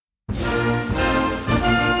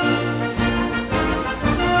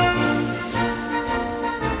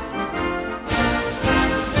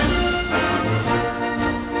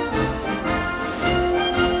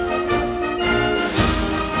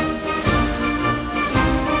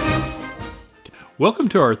Welcome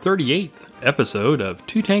to our 38th episode of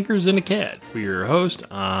Two Tankers and a Cat. We're your host,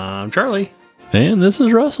 I'm Charlie. And this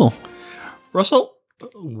is Russell. Russell,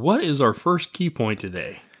 what is our first key point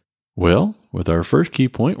today? Well, with our first key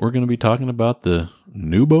point, we're going to be talking about the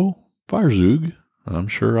Neubaufahrzeug. I'm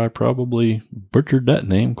sure I probably butchered that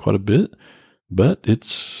name quite a bit, but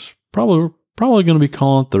it's probably going to be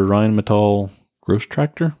calling it the Rheinmetall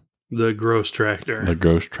Grosstraktor. The Grosstraktor. The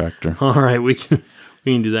Grosstraktor. All right, we can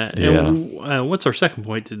do that. Yeah. And, what's our second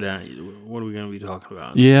point today? What are we going to be talking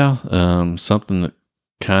about? Yeah, something that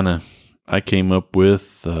kind of I came up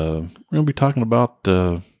with. We're going to be talking about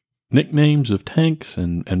nicknames of tanks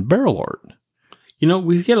and barrel art. You know,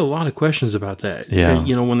 we get a lot of questions about that. Yeah.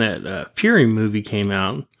 You know, when that Fury movie came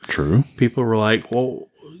out, True. people were like, well,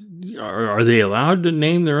 are they allowed to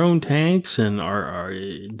name their own tanks? And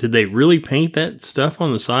did they really paint that stuff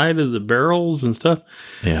on the side of the barrels and stuff?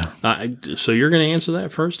 Yeah. So you're going to answer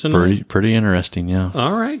that first tonight? Pretty interesting, yeah.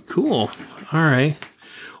 All right, cool. All right.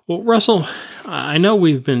 Well, Russell, I know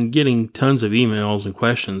we've been getting tons of emails and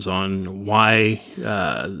questions on why,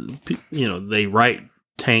 they write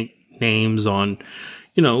tank names on,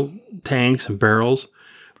 tanks and barrels.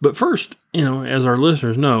 But first, as our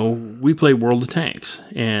listeners know, we play World of Tanks.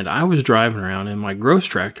 And I was driving around in my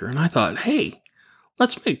Grosstraktor, and I thought, hey,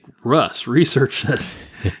 let's make Russ research this.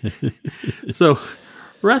 So,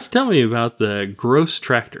 Russ, tell me about the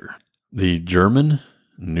Grosstraktor. The German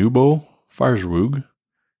Neubaufahrzeug,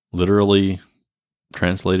 literally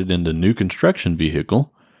translated into new construction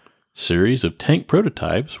vehicle, series of tank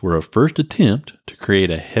prototypes were a first attempt to create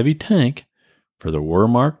a heavy tank for the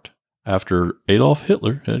Wehrmacht after Adolf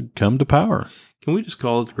Hitler had come to power. Can we just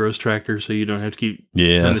call it the Grosstraktor so you don't have to keep...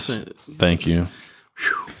 Yes, thank you.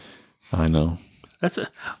 Whew. I know.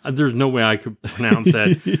 There's no way I could pronounce that.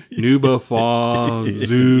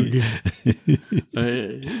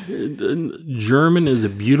 Neubaufahrzeug. German is a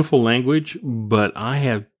beautiful language, but I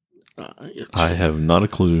have not a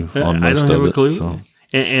clue on most of it. I don't have a clue. So.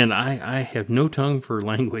 And I have no tongue for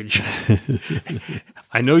language.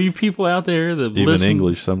 I know you people out there that even listen.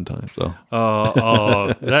 English sometimes, though.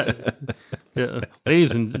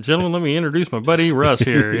 Ladies and gentlemen, let me introduce my buddy Russ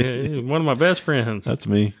here. He's one of my best friends. That's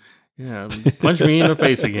me. Yeah, punch me in the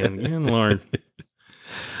face again. Good Lord.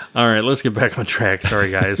 All right, let's get back on track.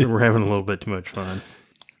 Sorry, guys. We're having a little bit too much fun.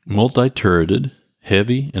 Multi-turreted,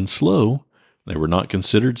 heavy, and slow, they were not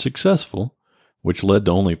considered successful, which led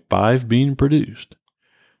to only 5 being produced.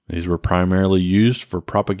 These were primarily used for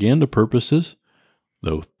propaganda purposes,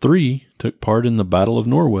 though 3 took part in the Battle of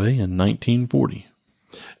Norway in 1940.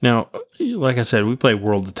 Now, like I said, we play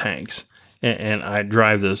World of Tanks, and I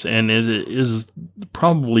drive this, and it is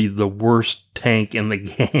probably the worst tank in the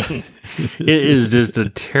game. It is just a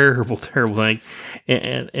terrible, terrible tank.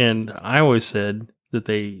 And I always said that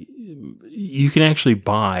you can actually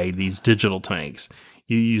buy these digital tanks.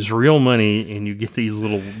 You use real money and you get these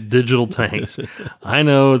little digital tanks. I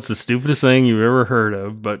know it's the stupidest thing you've ever heard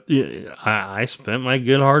of, but I spent my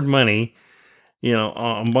good hard money,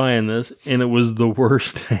 on buying this, and it was the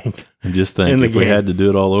worst tank. And just think, if we had to do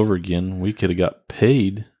it all over again, we could have got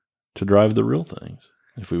paid to drive the real things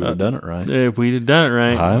if we would have done it right. If we'd have done it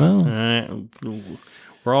right. I know.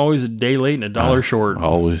 We're always a day late and a dollar short.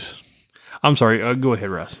 Always. I'm sorry. Go ahead,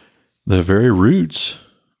 Russ. The very roots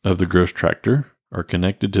of the Grosstraktor are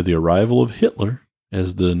connected to the arrival of Hitler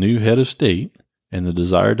as the new head of state and the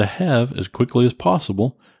desire to have, as quickly as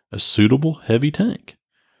possible, a suitable heavy tank,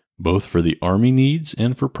 both for the army needs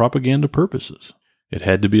and for propaganda purposes. It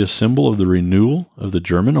had to be a symbol of the renewal of the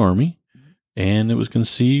German army, and it was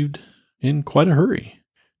conceived in quite a hurry.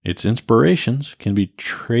 Its inspirations can be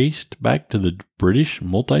traced back to the British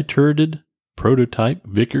multi-turreted prototype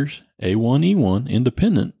Vickers A1E1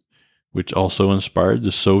 Independent, which also inspired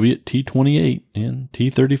the Soviet T-28 and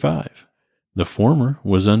T-35. The former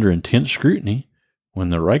was under intense scrutiny when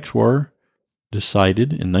the Reichswehr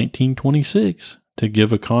decided in 1926 to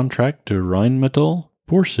give a contract to Rheinmetall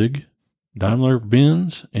Grosstraktor,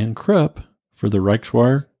 Daimler-Benz, and Krupp for the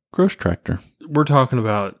Reichswehr Grosstraktor. We're talking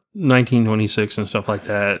about 1926 and stuff like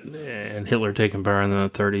that, and Hitler taking power in the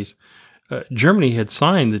 30s. Germany had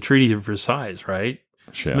signed the Treaty of Versailles, right?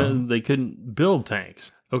 Sure. They couldn't build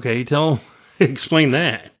tanks. Okay, explain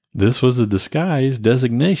that. This was a disguise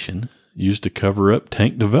designation used to cover up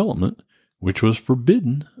tank development, which was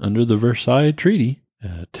forbidden under the Versailles Treaty.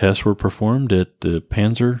 Tests were performed at the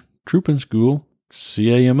Panzer Truppenschule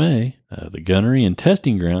CAMA, the gunnery and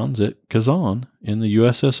testing grounds at Kazan in the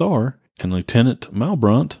USSR, and Lieutenant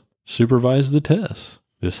Malbrandt supervised the tests.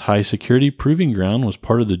 This high-security proving ground was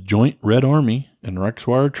part of the Joint Red Army and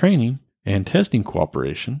Reichswehr training and testing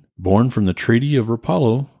cooperation, born from the Treaty of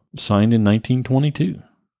Rapallo, signed in 1922.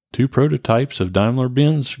 2 prototypes of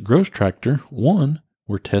Daimler-Benz Grosstraktor 1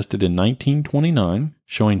 were tested in 1929,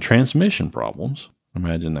 showing transmission problems.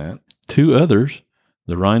 Imagine that. 2 others,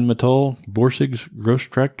 the Rheinmetall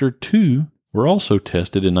Grosstraktor 2, were also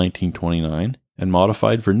tested in 1929 and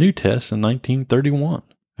modified for new tests in 1931.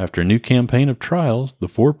 After a new campaign of trials, the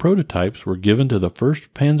 4 prototypes were given to the 1st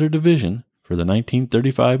Panzer Division for the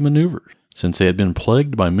 1935 maneuvers. Since they had been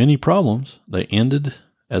plagued by many problems, they ended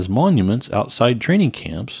as monuments outside training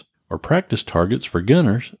camps or practice targets for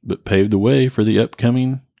gunners, but paved the way for the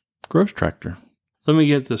upcoming Grosstraktor. Let me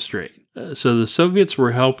get this straight. So the Soviets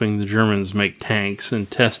were helping the Germans make tanks and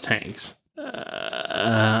test tanks.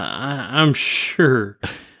 I'm sure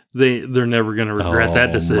they're never going to regret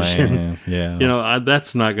that decision. Man. Yeah. You know,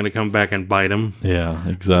 that's not going to come back and bite them. Yeah,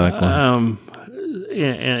 exactly.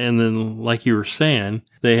 And then, like you were saying,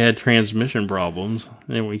 they had transmission problems,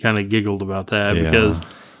 and we kind of giggled about that because,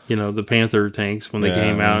 you know, the Panther tanks, when they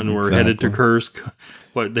came out and were headed to Kursk,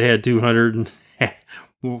 they had 200 and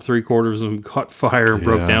 3/4 of them caught fire and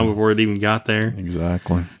broke down before it even got there.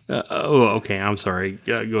 Exactly. Okay, I'm sorry.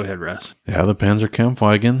 Go ahead, Russ. Yeah, the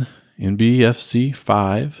Panzerkampfwagen NBFZ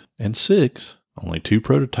 5 and 6, only 2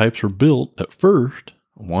 prototypes were built at first,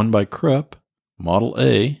 one by Krupp, Model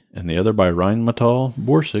A, and the other by Rheinmetall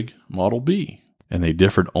Borsig, Model B, and they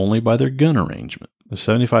differed only by their gun arrangement. The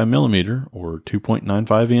 75mm or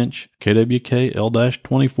 2.95-inch KWK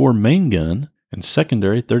L-24 main gun and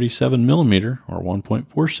secondary 37mm or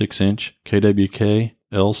 1.46-inch KWK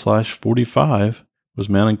L/45 was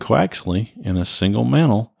mounted coaxially in a single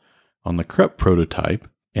mantle on the Krupp prototype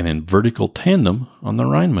and in vertical tandem on the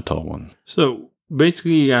Rheinmetall one. So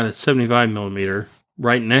basically you got a 75mm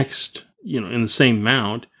right next, in the same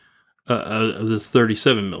mount of this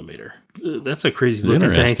 37mm. That's a crazy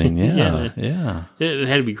looking tank. Interesting, yeah. It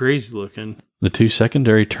had to be crazy looking. The 2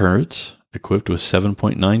 secondary turrets, equipped with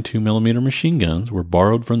 7.92mm machine guns, were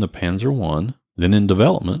borrowed from the Panzer I, then in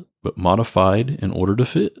development, but modified in order to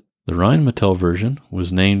fit. The Rheinmetall version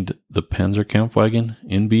was named the Panzerkampfwagen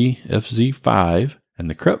NBFZ-5, and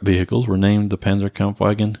the Krupp vehicles were named the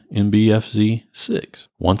Panzerkampfwagen NBFZ-6.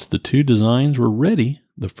 Once the 2 designs were ready,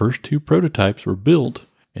 the first 2 prototypes were built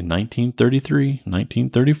in 1933,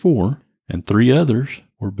 1934, and 3 others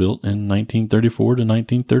were built in 1934 to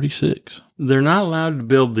 1936. They're not allowed to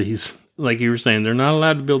build these, like you were saying, they're not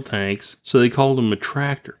allowed to build tanks, so they called them a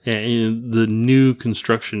tractor. And the new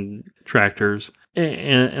construction tractors,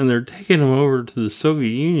 and they're taking them over to the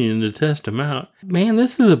Soviet Union to test them out. Man,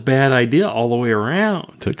 this is a bad idea all the way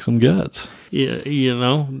around. Took some guts. Yeah,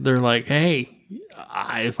 they're like, hey,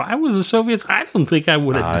 if I was the Soviets, I don't think I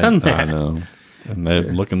would have done that. I know.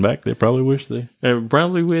 And looking back, they probably wish they had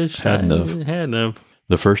enough.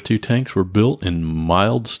 The first 2 tanks were built in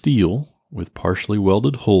mild steel with partially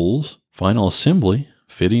welded holes. Final assembly,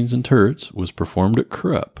 fittings, and turrets was performed at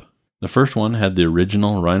Krupp. The first one had the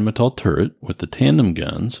original Rheinmetall turret with the tandem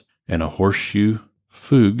guns and a horseshoe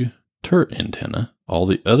Fug turret antenna. All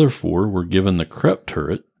the other 4 were given the Krupp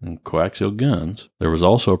turret and coaxial guns. There was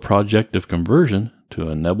also a project of conversion to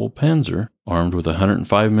a Nebel Panzer armed with a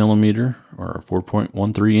 105mm or a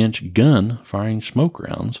 4.13-inch gun firing smoke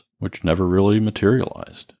rounds, which never really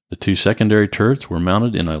materialized. The 2 secondary turrets were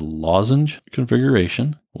mounted in a lozenge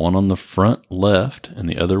configuration, one on the front left and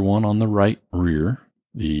the other one on the right rear.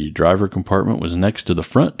 The driver compartment was next to the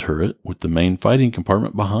front turret with the main fighting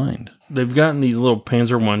compartment behind. They've gotten these little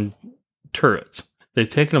Panzer I turrets. They've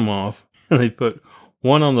taken them off and they put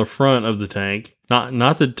one on the front of the tank,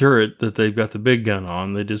 not the turret that they've got the big gun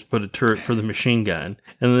on. They just put a turret for the machine gun.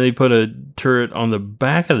 And then they put a turret on the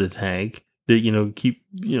back of the tank that, keep,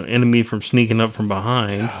 enemy from sneaking up from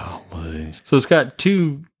behind. Golly. So it's got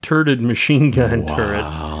 2 turreted machine gun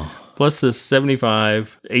turrets, plus the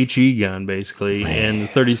 75 HE gun, basically, and the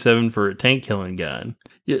 37 for a tank killing gun.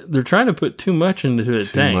 Yeah, they're trying to put too much into a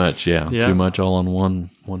tank. Too much, yeah. Too much all on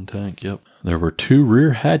one tank, yep. There were 2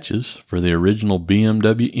 rear hatches for the original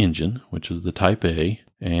BMW engine, which was the Type A,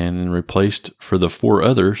 and replaced for the 4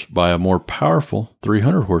 others by a more powerful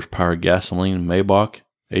 300 horsepower gasoline Maybach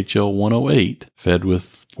HL108, fed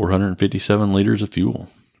with 457 liters of fuel.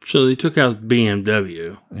 So they took out the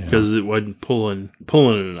BMW because it wasn't pulling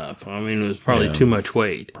enough. I mean, it was probably too much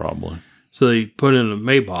weight. Probably. So they put in a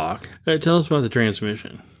Maybach. Tell us about the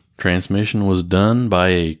transmission. Transmission was done by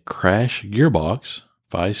a crash gearbox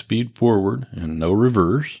 5-speed forward, and no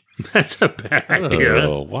reverse. That's a bad idea.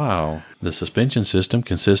 Oh, wow. The suspension system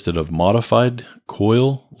consisted of modified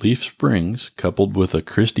coil leaf springs coupled with a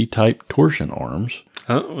Christie-type torsion arms.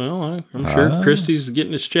 Oh, well, I'm sure Christie's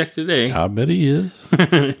getting his check today. I bet he is.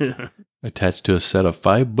 Attached to a set of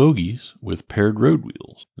 5 bogies with paired road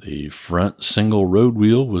wheels. The front single road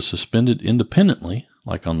wheel was suspended independently,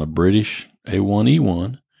 like on the British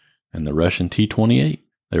A1E1 and the Russian T28.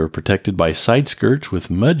 They were protected by side skirts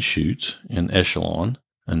with mud chutes in echelon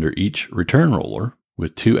under each return roller,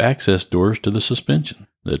 with 2 access doors to the suspension.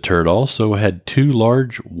 The turret also had 2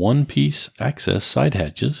 large one-piece access side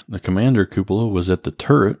hatches. The commander cupola was at the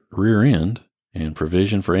turret rear end, and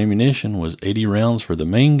provision for ammunition was 80 rounds for the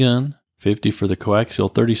main gun, 50 for the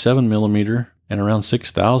coaxial 37mm, and around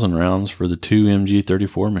 6,000 rounds for the 2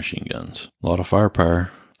 MG-34 machine guns. A lot of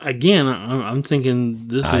firepower. Again, I'm thinking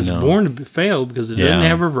this is born to fail because it doesn't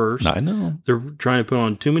have reverse. I know. They're trying to put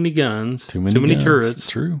on too many guns, too many turrets.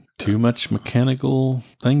 True. Too much mechanical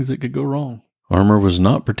things that could go wrong. Armor was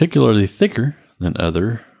not particularly thicker than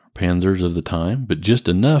other Panzers of the time, but just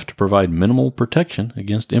enough to provide minimal protection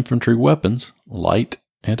against infantry weapons, light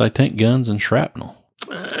anti-tank guns, and shrapnel.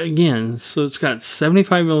 Again, so it's got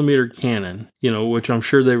 75mm cannon, which I'm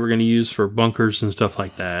sure they were going to use for bunkers and stuff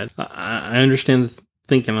like that. I understand the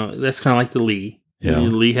thinking that's kind of like the Lee. Yeah.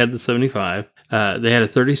 Lee had the 75. They had a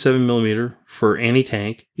 37mm for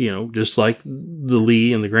anti-tank, just like the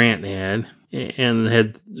Lee and the Grant had. And they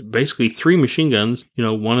had basically 3 machine guns,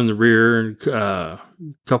 one in the rear and a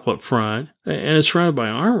couple up front. And it's surrounded by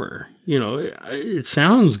armor. It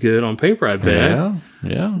sounds good on paper, I bet.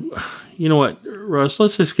 Yeah. You know what, Russ?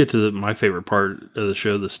 Let's just get to my favorite part of the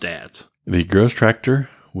show, the stats. The Grosstraktor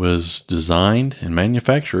was designed and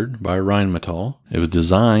manufactured by Rheinmetall. It was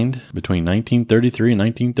designed between 1933 and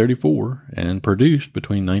 1934 and produced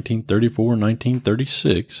between 1934 and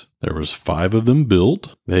 1936. There was 5 of them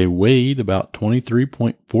built. They weighed about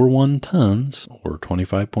 23.41 tons or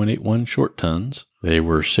 25.81 short tons. They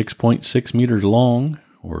were 6.6 meters long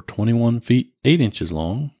or 21 feet 8 inches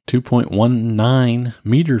long, 2.19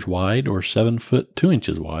 meters wide or 7 foot 2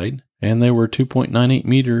 inches wide, and they were 2.98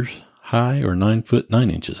 meters high or 9 foot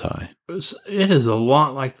 9 inches high. It is a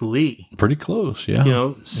lot like the Lee. Pretty close, yeah.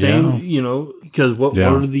 Because what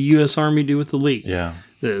did the U.S. Army do with the Lee? Yeah.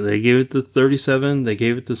 They gave it the 37, they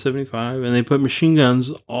gave it the 75, and they put machine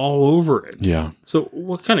guns all over it. Yeah. So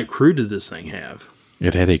what kind of crew did this thing have?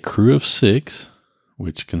 It had a crew of 6,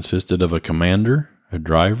 which consisted of a commander, a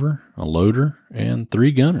driver, a loader, and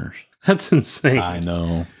 3 gunners. That's insane. I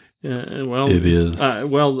know. It is.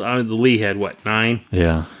 The Lee had, 9?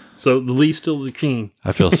 Yeah. So the Lee's still the king.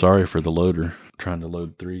 I feel sorry for the loader trying to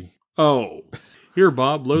load 3. Oh, here,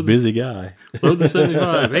 Bob, busy guy. Load the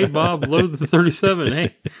 75. Hey, Bob, load the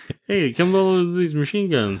 37. Hey, come load these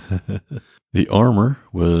machine guns. The armor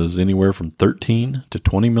was anywhere from 13 to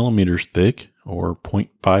 20 millimeters thick, or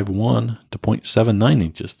 0.51 to 0.79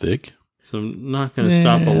 inches thick. So not going to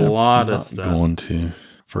stop a lot of stuff. Going to.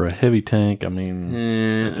 For a heavy tank,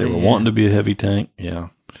 if they were wanting to be a heavy tank, yeah.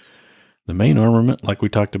 The main armament, like we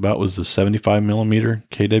talked about, was the 75mm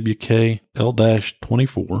KWK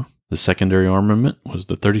L-24. The secondary armament was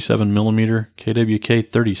the 37mm KWK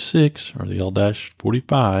 36, or the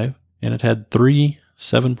L-45, and it had 3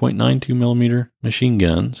 7.92mm machine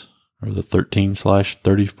guns, or the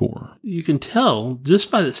 13/34. You can tell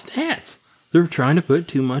just by the stats. They're trying to put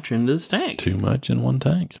too much into this tank. Too much in one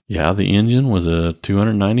tank. Yeah, the engine was a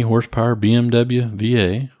 290 horsepower BMW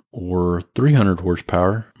VA or 300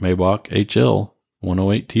 horsepower Maybach HL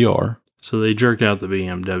 108TR. So they jerked out the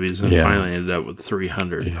BMWs and finally ended up with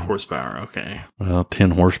 300 horsepower. Okay. Well,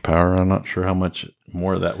 10 horsepower. I'm not sure how much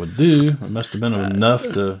more that would do. It must have been enough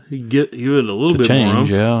to give it a little bit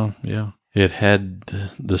change. More. Yeah. It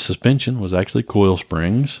had the suspension was actually coil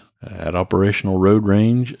springs. At operational road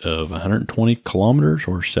range of 120 kilometers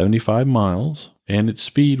or 75 miles, and its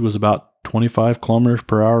speed was about 25 kilometers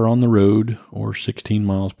per hour on the road or 16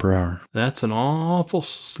 miles per hour. That's an awful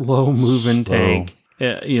slow-moving tank.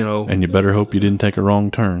 And you better hope you didn't take a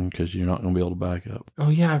wrong turn because you're not going to be able to back up. Oh,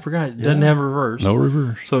 yeah, I forgot. It doesn't have reverse. No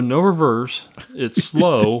reverse. So no reverse. It's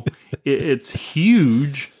slow. It's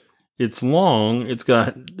huge. It's long. It's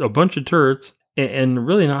got a bunch of turrets and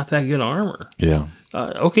really not that good armor. Yeah.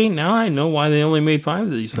 Okay, now I know why they only made 5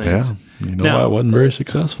 of these things. Yeah, why it wasn't very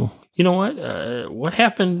successful. You know what? What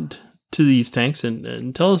happened to these tanks?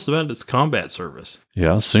 And tell us about its combat service.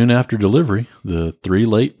 Yeah, soon after delivery, the 3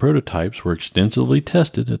 late prototypes were extensively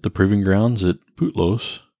tested at the proving grounds at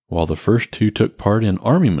Putlos, While the first two took part in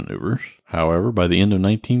Army maneuvers, however, by the end of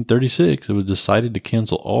 1936, it was decided to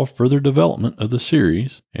cancel all further development of the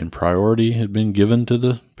series, and priority had been given to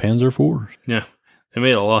the Panzer IVs. Yeah, they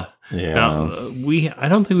made a lot. Yeah. Now, I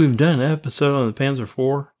don't think we've done an episode on the Panzer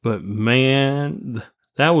IV, but man,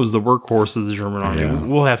 that was the workhorse of the German Army. Yeah.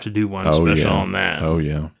 We'll have to do one special on that. Oh,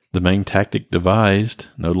 yeah. The main tactic devised,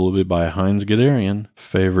 notably by Heinz Guderian,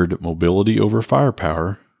 favored mobility over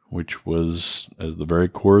firepower, which was as the very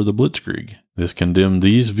core of the Blitzkrieg. This condemned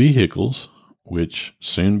these vehicles, which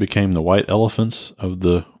soon became the white elephants of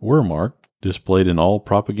the Wehrmacht, displayed in all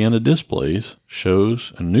propaganda displays,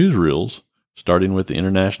 shows, and newsreels, starting with the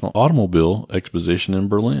International Automobile Exposition in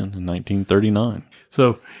Berlin in 1939.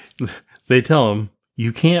 So they tell them,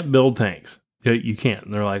 you can't build tanks. You can't.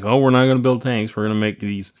 And they're like, oh, we're not going to build tanks. We're going to make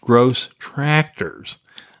these Grosstractors.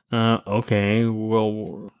 Okay,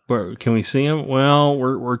 well, can we see them? Well,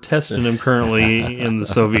 we're testing them currently in the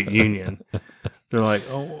Soviet Union. They're like,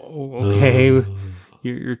 oh, okay,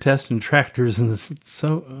 you're testing tractors, and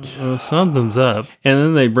something's up. And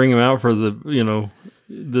then they bring them out for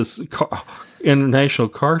this international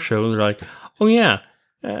car show, and they're like, oh yeah,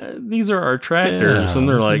 these are our tractors. And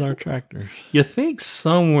they're like, our tractors. You think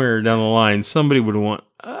somewhere down the line somebody would want,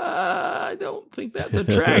 I don't think that's a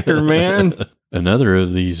tractor, man. Another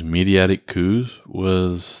of these mediatic coups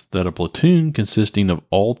was that a platoon consisting of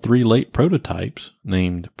all three late prototypes,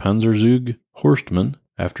 named Panzerzug Horstmann,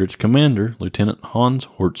 after its commander, Lieutenant Hans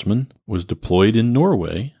Horstmann, was deployed in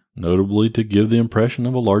Norway, notably to give the impression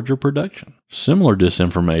of a larger production. Similar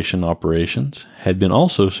disinformation operations had been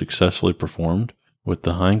also successfully performed with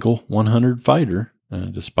the Heinkel 100 fighter,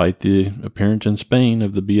 despite the appearance in Spain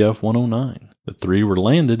of the Bf 109. The three were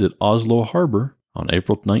landed at Oslo Harbor on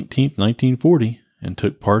April 19, 1940, and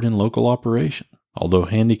took part in local operation. Although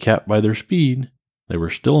handicapped by their speed, they were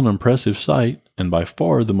still an impressive sight, and by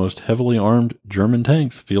far the most heavily armed German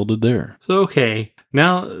tanks fielded there. So, okay,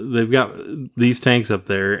 now they've got these tanks up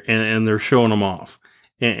there, and they're showing them off.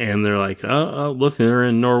 And they're like, oh, look, they're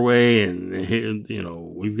in Norway, and,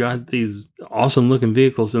 we've got these awesome-looking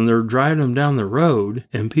vehicles, and they're driving them down the road,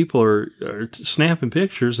 and people are snapping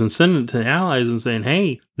pictures and sending it to the Allies and saying,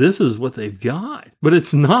 hey, this is what they've got. But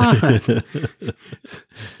it's not.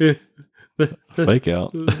 Fake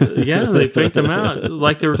out. Yeah, they faked them out.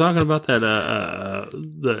 Like they were talking about that,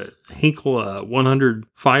 the Heinkel 100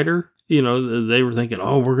 fighter. They were thinking,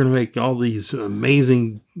 oh, we're going to make all these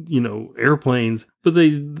amazing, airplanes. But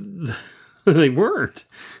they weren't.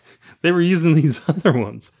 They were using these other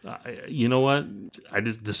ones. You know what?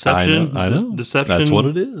 Deception. I know. Deception. That's what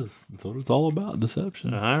it is. That's what it's all about,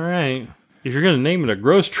 deception. All right. If you're going to name it a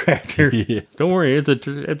Grosstraktor, yeah. Don't worry. It's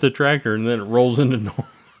a tractor, and then it rolls into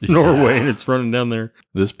Norway, and it's running down there.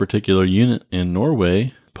 This particular unit in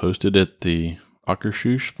Norway posted at the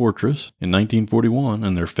Akershus Fortress in 1941,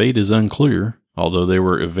 and their fate is unclear, although they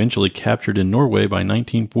were eventually captured in Norway by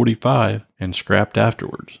 1945 and scrapped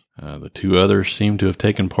afterwards. The two others seem to have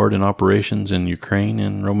taken part in operations in Ukraine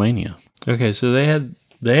and Romania. Okay, so they had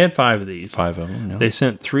 5 of these. 5 of them, yeah. They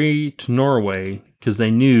sent 3 to Norway because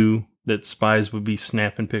they knew that spies would be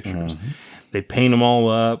snapping pictures. Mm-hmm. They paint them all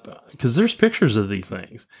up because there's pictures of these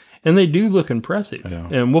things, and they do look impressive. Yeah.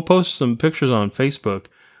 And we'll post some pictures on Facebook.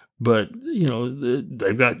 But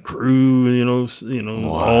they've got crew,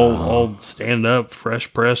 wow. all stand up,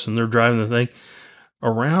 fresh press, and they're driving the thing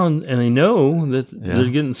around, and they know that they're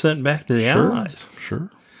getting sent back to the Allies.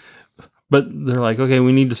 Sure. But they're like, okay,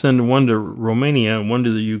 we need to send one to Romania and one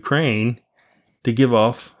to the Ukraine to give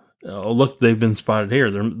off. Oh, look, they've been spotted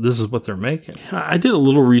here. This is what they're making. I did a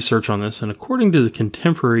little research on this, and according to the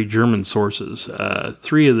contemporary German sources,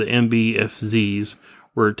 3 of the MBFZs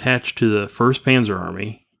were attached to the 1st Panzer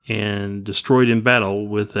Army and destroyed in battle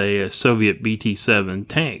with a Soviet BT-7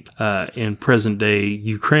 tank in present-day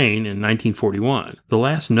Ukraine in 1941. The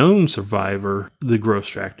last known survivor, the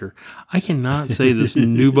Grosstraktor, I cannot say this,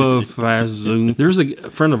 Neubaufahrzeug. There's a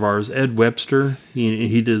friend of ours, Ed Webster.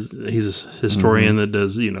 He's a historian that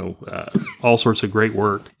does, all sorts of great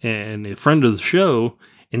work, and a friend of the show.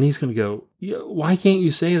 And he's going to go, why can't you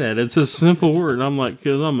say that? It's a simple word. And I'm like,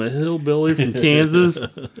 because I'm a hillbilly from Kansas.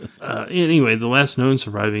 Anyway, the last known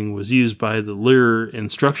surviving was used by the Lear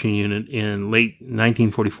Instruction Unit in late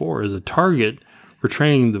 1944 as a target for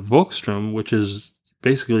training the Volkssturm, which is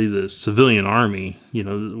basically the civilian army.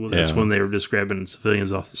 That's when they were just grabbing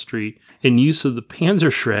civilians off the street, in use of the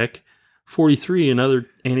Panzerschreck 43 and other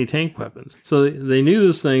anti-tank weapons. So they knew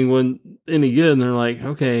this thing wasn't any good, and they're like,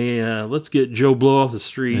 okay, let's get Joe Blow off the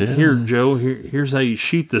street. Yeah. Here, Joe, here's how you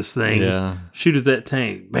shoot this thing. Yeah. Shoot at that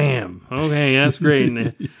tank. Bam. Okay, that's great.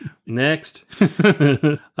 And Next.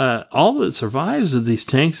 All that survives of these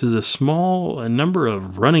tanks is a small number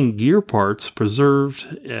of running gear parts preserved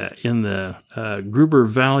in the Gruber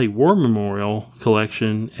Valley War Memorial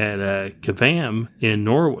collection at Kavam in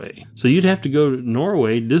Norway. So you'd have to go to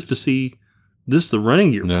Norway just to see the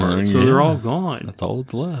running gear parts. So they're all gone. That's all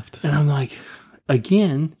that's left. And I'm like,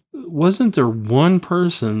 again, wasn't there one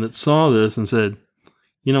person that saw this and said,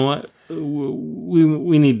 you know what,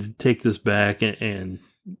 we need to take this back and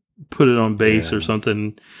put it on base or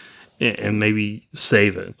something and maybe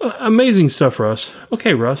save it. Amazing stuff, Russ.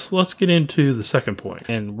 Okay, Russ, let's get into the second point.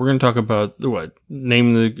 And we're going to talk about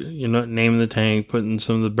naming the tank, putting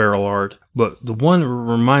some of the barrel art. But the one that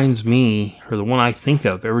reminds me, or the one I think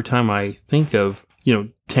of every time I think of,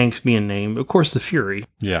 tanks being named, of course, the Fury.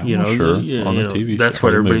 Yeah, sure. On the TV. That's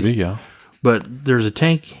what everybody's... movie, yeah. But there's a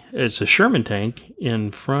tank, it's a Sherman tank in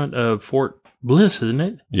front of Fort Bliss, isn't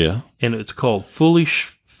it? Yeah. And it's called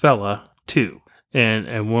Foolish Fella 2.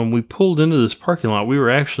 And when we pulled into this parking lot, we were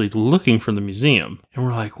actually looking for the museum. And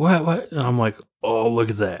we're like, what? And I'm like, oh, look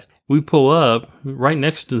at that. We pull up right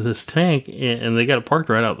next to this tank, and they got it parked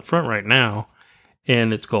right out the front right now.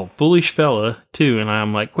 And it's called Foolish Fella 2. And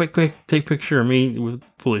I'm like, quick, take a picture of me with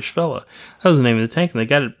Foolish Fella. That was the name of the tank, and they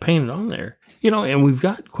got it painted on there. And we've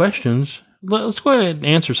got questions. Let's go ahead and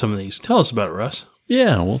answer some of these. Tell us about it, Russ.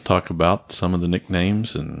 Yeah, we'll talk about some of the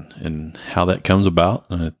nicknames and how that comes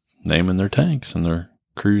about, naming their tanks, and their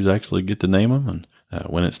crews actually get to name them. And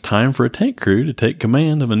when it's time for a tank crew to take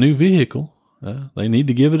command of a new vehicle, they need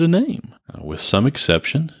to give it a name. With some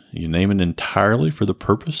exception, you name it entirely for the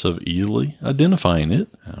purpose of easily identifying it.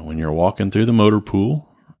 When you're walking through the motor pool,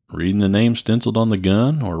 reading the name stenciled on the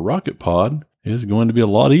gun or rocket pod is going to be a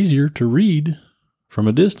lot easier to read from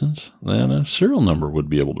a distance than a serial number would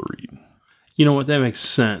be able to read. You know what? That makes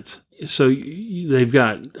sense. So they've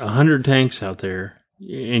got 100 tanks out there,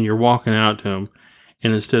 and you're walking out to them,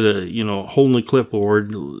 and instead of, holding the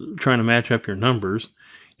clipboard, trying to match up your numbers,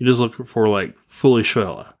 you just look for like Foolish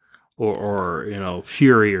Fella or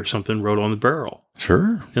Fury or something wrote on the barrel.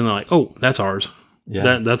 Sure. And they're like, oh, that's ours.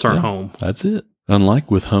 Yeah. That's our home. That's it. Unlike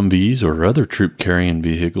with Humvees or other troop carrying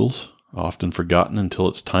vehicles, often forgotten until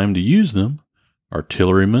it's time to use them,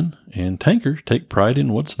 artillerymen and tankers take pride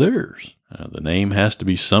in what's theirs. The name has to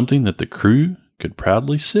be something that the crew could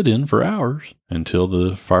proudly sit in for hours until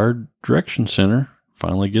the Fire Direction Center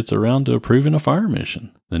finally gets around to approving a fire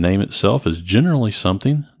mission. The name itself is generally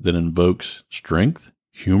something that invokes strength,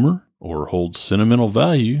 humor, or holds sentimental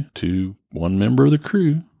value to one member of the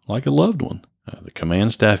crew, like a loved one. The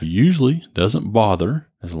command staff usually doesn't bother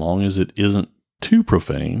as long as it isn't too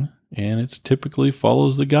profane, and it typically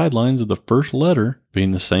follows the guidelines of the first letter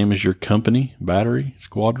being the same as your company, battery,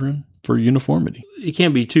 squadron for uniformity. It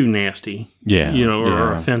can't be too nasty,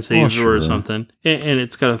 or offensive or something. And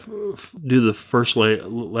it's got to do the first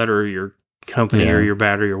letter of your company or your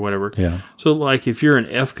battery or whatever. Yeah. So, like, if you're an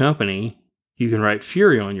F company, you can write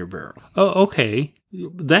Fury on your barrel. Oh, okay.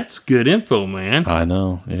 That's good info, man. I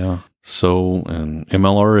know, yeah. So an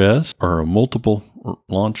MLRS, or a multiple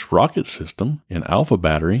launch rocket system in Alpha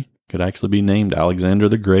battery, could actually be named Alexander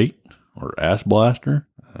the Great or Ass Blaster.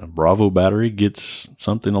 Bravo battery gets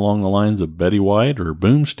something along the lines of Betty White or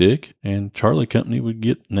Boomstick, and Charlie Company would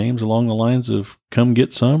get names along the lines of Come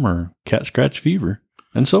Get Some or Cat Scratch Fever,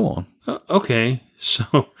 and so on. Okay,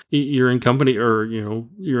 so you're in company, or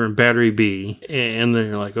you're in battery B, and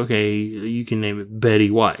they're like, okay, you can name it Betty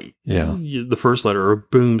White. Yeah, the first letter, or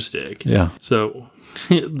Boomstick. Yeah. So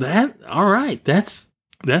all right, that's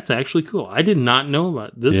actually cool. I did not know about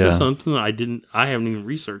it. This is something I haven't even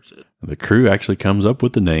researched it. The crew actually comes up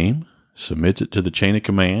with the name, submits it to the chain of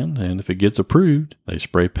command, and if it gets approved, they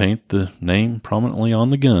spray paint the name prominently on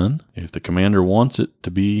the gun. If the commander wants it to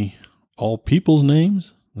be all people's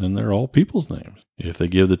names, then they're all people's names. If they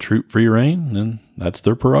give the troop free rein, then that's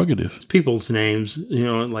their prerogative. It's people's names,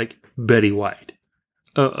 like Betty White.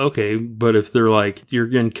 Okay, but if they're like, you're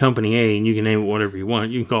in Company A and you can name it whatever you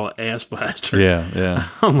want, you can call it Ass Blaster. Yeah.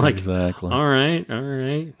 I'm like, exactly. All right.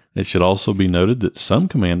 It should also be noted that some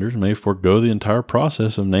commanders may forego the entire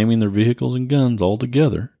process of naming their vehicles and guns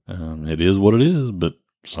altogether. It is what it is, but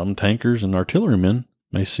some tankers and artillerymen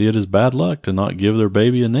may see it as bad luck to not give their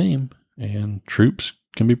baby a name, and troops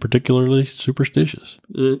can be particularly superstitious.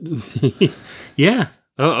 Yeah.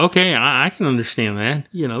 Oh, okay, I can understand that.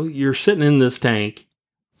 You're sitting in this tank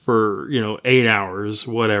for, 8 hours,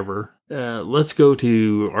 whatever, let's go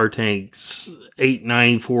to our tanks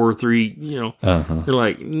 8943. They're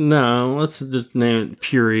like, no, let's just name it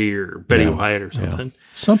Fury or Betty White or something. Yeah.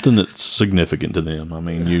 Something that's significant to them. I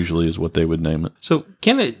mean, usually is what they would name it. So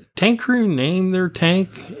can a tank crew name their tank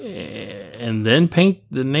and then paint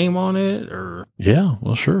the name on it, or? Yeah,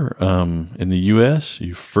 well, sure. In the U.S.,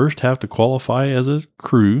 you first have to qualify as a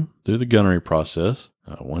crew through the gunnery process.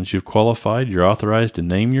 Once you've qualified, you're authorized to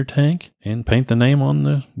name your tank and paint the name on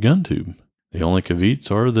the gun tube. The only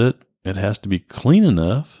caveats are that it has to be clean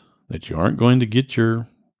enough that you aren't going to get your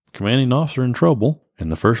commanding officer in trouble,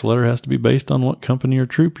 and the first letter has to be based on what company or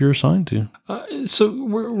troop you're assigned to. So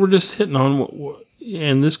we're just hitting on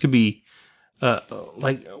and this could be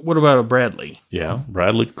what about a Bradley? Yeah,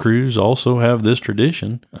 Bradley crews also have this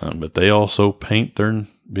tradition, but they also paint their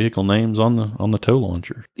vehicle names on the tow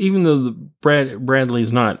launcher. Even though the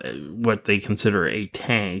Bradley's not what they consider a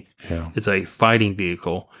tank, it's a fighting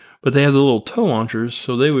vehicle, but they have the little tow launchers,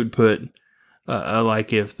 so they would put,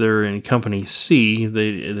 like if they're in Company C,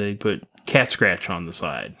 they put cat scratch on the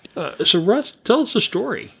side. So Russ, tell us a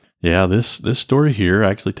story. Yeah, this story here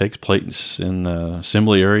actually takes place in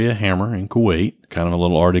Assembly Area Hammer in Kuwait. Kind of a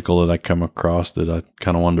little article that I come across that I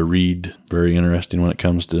kind of wanted to read. Very interesting when it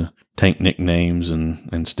comes to tank nicknames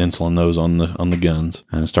and stenciling those on the guns.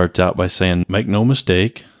 And it starts out by saying, "Make no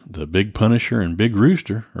mistake, the Big Punisher and Big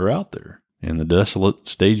Rooster are out there. In the desolate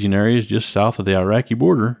staging areas just south of the Iraqi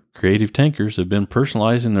border, creative tankers have been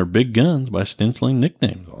personalizing their big guns by stenciling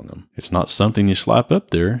nicknames on them. It's not something you slap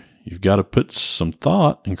up there. You've got to put some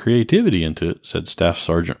thought and creativity into it," said Staff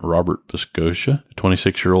Sergeant Robert Piscosha, a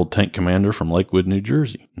 26-year-old tank commander from Lakewood, New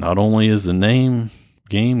Jersey. Not only is the name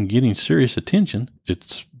game getting serious attention,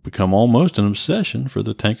 it's become almost an obsession for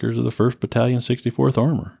the tankers of the 1st Battalion, 64th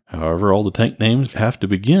Armor. However, all the tank names have to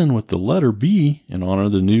begin with the letter B in honor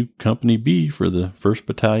of the new Company B for the 1st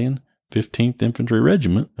Battalion, 15th Infantry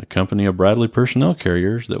Regiment, a company of Bradley personnel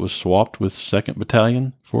carriers that was swapped with 2nd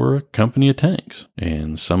Battalion for a company of tanks.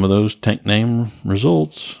 And some of those tank name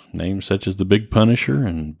results, names such as the Big Punisher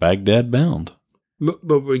and Baghdad Bound.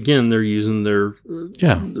 But again, they're using their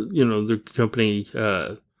their company.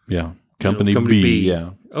 Company B. Yeah.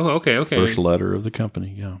 Oh, okay. First letter of the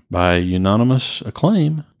company. Yeah. By unanimous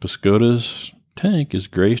acclaim, Piscota's tank is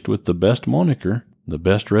graced with the best moniker, the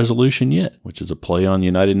best resolution yet, which is a play on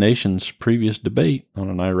United Nations' previous debate on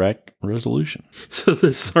an Iraq resolution. So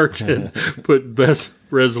the sergeant put best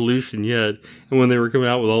resolution yet, and when they were coming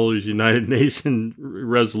out with all those United Nations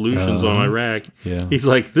resolutions on Iraq, he's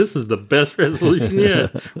like, "This is the best resolution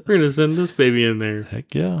yet. We're going to send this baby in there."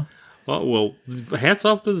 Heck yeah. Oh, well, hats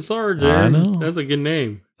off to the sergeant. I know. That's a good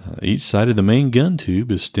name. Each side of the main gun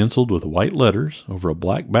tube is stenciled with white letters over a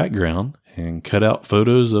black background, and cutout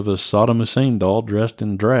photos of a Saddam Hussein doll dressed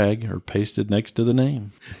in drag are pasted next to the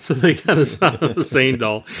name. So they got a Saddam Hussein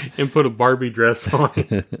doll and put a Barbie dress on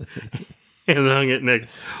it and hung it next.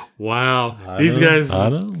 Wow. These guys. I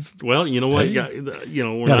know. Well, you know what? Hey,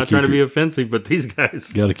 we're not trying to be offensive, but these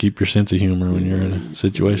guys. Got to keep your sense of humor when you're in a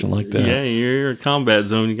situation like that. Yeah, you're in a combat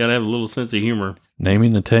zone. You got to have a little sense of humor.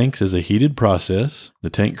 Naming the tanks is a heated process.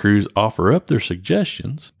 The tank crews offer up their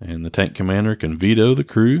suggestions, and the tank commander can veto the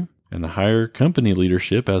crew, and the higher company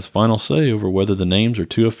leadership has final say over whether the names are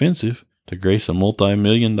too offensive to grace a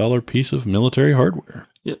multi-million-dollar piece of military hardware.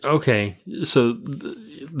 Yeah, okay, so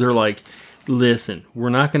they're like, listen, we're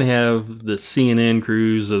not going to have the CNN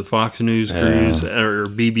crews or the Fox News crews or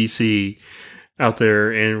BBC out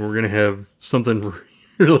there, and we're going to have something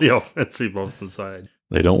really offensive off the side.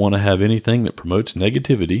 They don't want to have anything that promotes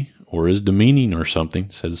negativity or is demeaning or something,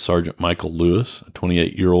 said Sergeant Michael Lewis, a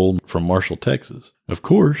 28-year-old from Marshall, Texas. Of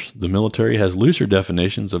course, the military has looser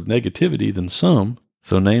definitions of negativity than some,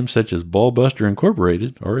 so names such as Ballbuster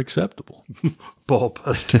Incorporated are acceptable.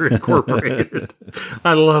 Ballbuster Incorporated.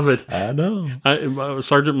 I love it. I know.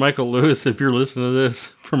 Sergeant Michael Lewis, if you're listening to this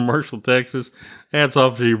from Marshall, Texas, hats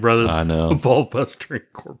off to you, brother. I know. Ballbuster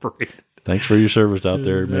Incorporated. Thanks for your service out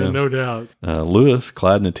there, man. No doubt. Lewis,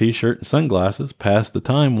 clad in a T-shirt and sunglasses, passed the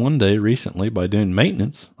time one day recently by doing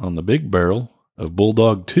maintenance on the big barrel of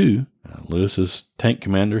Bulldog 2. Lewis's tank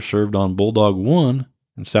commander served on Bulldog 1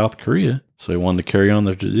 in South Korea, so he wanted to carry on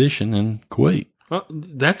the tradition in Kuwait. Well,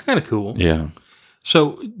 that's kind of cool. Yeah.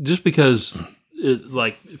 So just because,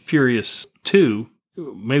 like Furious 2,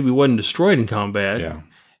 maybe wasn't destroyed in combat,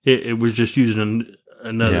 it was just using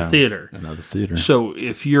another theater. Another theater. So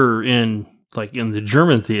if you're in the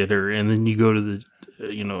German theater and then you go to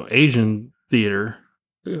the Asian theater,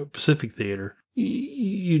 Pacific theater,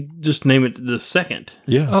 you just name it the second.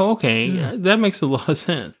 Yeah. Oh, okay. Yeah. That makes a lot of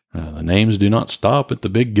sense. The names do not stop at the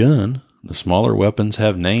big gun. The smaller weapons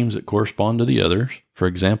have names that correspond to the others. For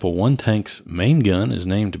example, one tank's main gun is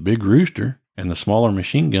named Big Rooster, and the smaller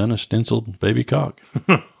machine gun is stenciled Baby Cock.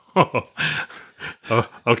 Oh,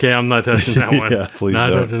 okay, I'm not touching that one. Yeah, please not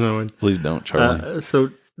don't. touching that one. Please don't, Charlie. So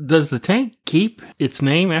does the tank keep its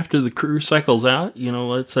name after the crew cycles out?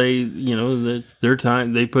 Let's say, that their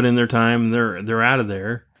time, they put in their time and they're out of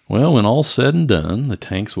there. Well, when all's said and done, the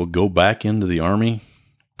tanks will go back into the Army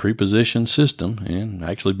preposition system and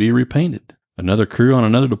actually be repainted. Another crew on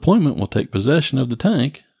another deployment will take possession of the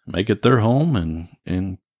tank, make it their home,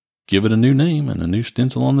 and give it a new name and a new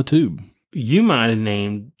stencil on the tube. You might have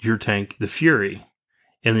named your tank the Fury,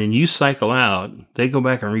 and then you cycle out, they go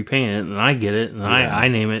back and repaint it, and I get it, and I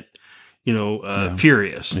name it,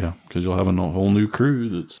 Furious. Yeah, because you'll have a whole new crew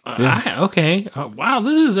that's... Okay. Wow,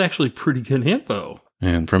 this is actually pretty good info.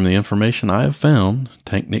 And from the information I have found,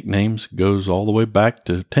 tank nicknames goes all the way back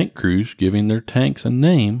to tank crews giving their tanks a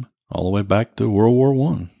name all the way back to World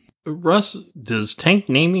War I. Russ, does tank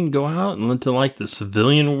naming go out into like the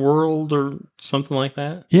civilian world or something like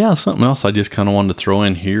that? Yeah, something else I just kind of wanted to throw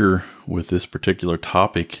in here with this particular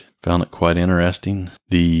topic. Found it quite interesting.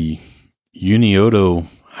 The Unioto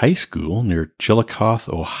High School near Chillicothe,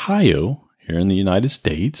 Ohio, here in the United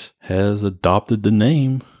States, has adopted the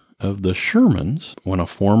name of the Shermans when a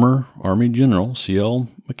former Army General, C.L.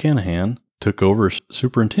 McCanahan, took over as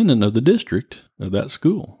superintendent of the district of that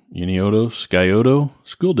school. Unioto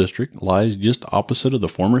School District lies just opposite of the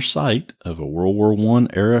former site of a World War I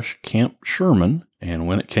era Camp Sherman, and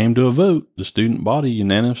when it came to a vote, the student body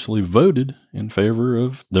unanimously voted in favor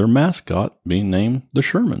of their mascot being named the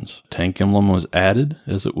Shermans. Tank emblem was added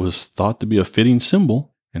as it was thought to be a fitting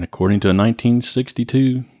symbol, and according to a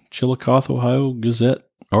 1962 Chillicothe, Ohio Gazette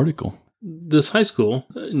article. This high school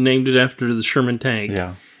named it after the Sherman tank.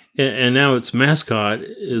 Yeah. And now its mascot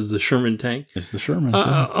is the Sherman tank. It's the Sherman.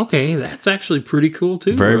 Okay, that's actually pretty cool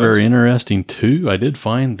too. Very, very interesting too. I did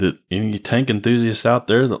find that any tank enthusiasts out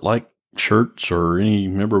there that like shirts or any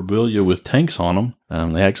memorabilia with tanks on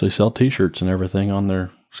them, they actually sell T-shirts and everything on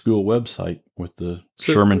their school website with the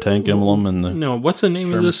Sherman tank emblem and the. No, what's the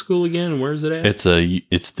name of this school again? Where is it at? It's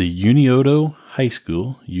the Unioto High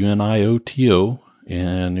School, UNIOTO,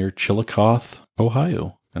 and near Chillicothe,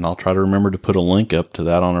 Ohio. And I'll try to remember to put a link up to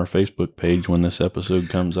that on our Facebook page when this episode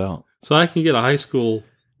comes out. So I can get a high school.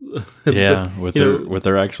 Yeah, with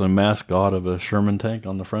their actual mascot of a Sherman tank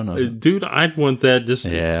on the front of it. Dude, I'd want that just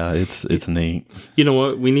to, yeah, it's neat. You know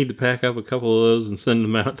what? We need to pack up a couple of those and send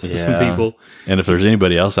them out to some people. And if there's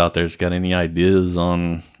anybody else out there that's got any ideas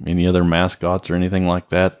on any other mascots or anything like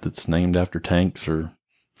that that's named after tanks or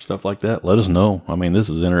stuff like that, let us know. I mean, this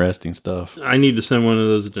is interesting stuff. I need to send one of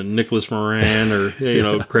those to Nicholas Moran or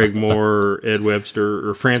Craig Moore or Ed Webster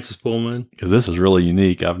or Francis Pullman, because this is really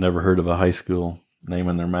unique. I've never heard of a high school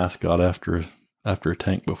naming their mascot after a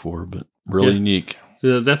tank before, but really unique.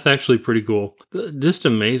 That's actually pretty cool. Just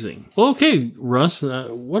amazing. Well, okay, Russ,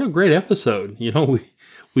 what a great episode.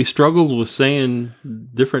 We struggled with saying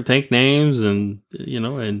different tank names and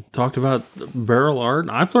talked about barrel art.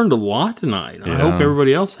 I've learned a lot tonight. I hope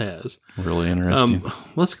everybody else has. Really interesting.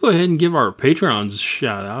 Let's go ahead and give our Patreons a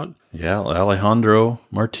shout out. Yeah, Alejandro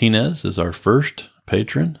Martinez is our first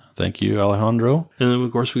patron. Thank you, Alejandro. And then,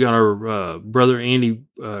 of course, we got our brother Andy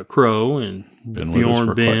Crow and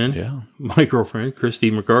Bjorn Ben. My girlfriend,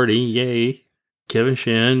 Christy McCarty. Yay. Kevin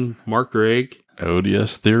Shen, Mark Drake.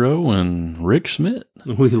 Odious Thero and Rick Schmidt.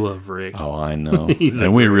 We love Rick. Oh, I know.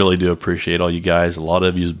 And we really do appreciate all you guys. A lot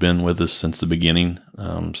of you have been with us since the beginning,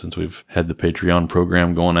 since we've had the Patreon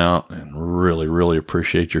program going out, and really, really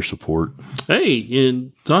appreciate your support. Hey,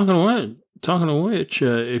 and talking of which,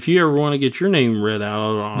 if you ever want to get your name read out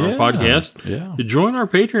on our podcast, join our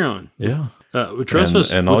Patreon. Yeah. Trust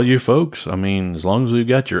us. And all you folks, I mean, as long as we've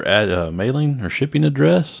got your mailing or shipping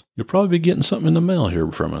address, you'll probably be getting something in the mail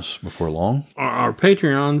here from us before long. Our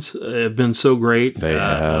Patreons have been so great. They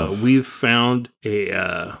have. We've found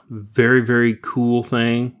a very, very cool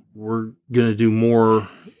thing. We're going to do more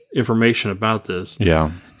information about this.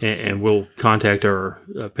 Yeah. And we'll contact our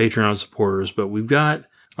Patreon supporters. But we've got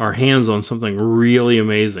our hands on something really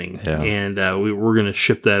amazing. Yeah. And we're going to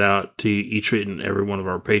ship that out to each and every one of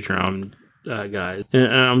our Patreon guys.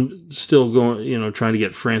 And I'm still going, trying to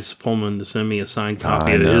get Francis Pullman to send me a signed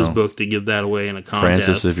copy of his book to give that away in a contest.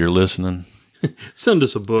 Francis, if you're listening, send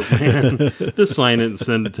us a book, man. Just sign it and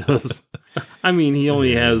send it to us. I mean, he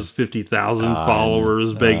only has 50,000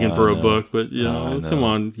 followers begging for a book, but come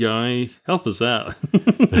on, guy, help us out.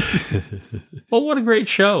 Well, what a great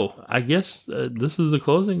show. I guess this is the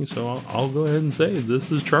closing, so I'll go ahead and say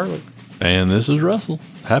this is Charlie. And this is Russell.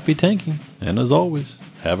 Happy tanking. And as always,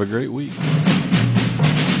 have a great week.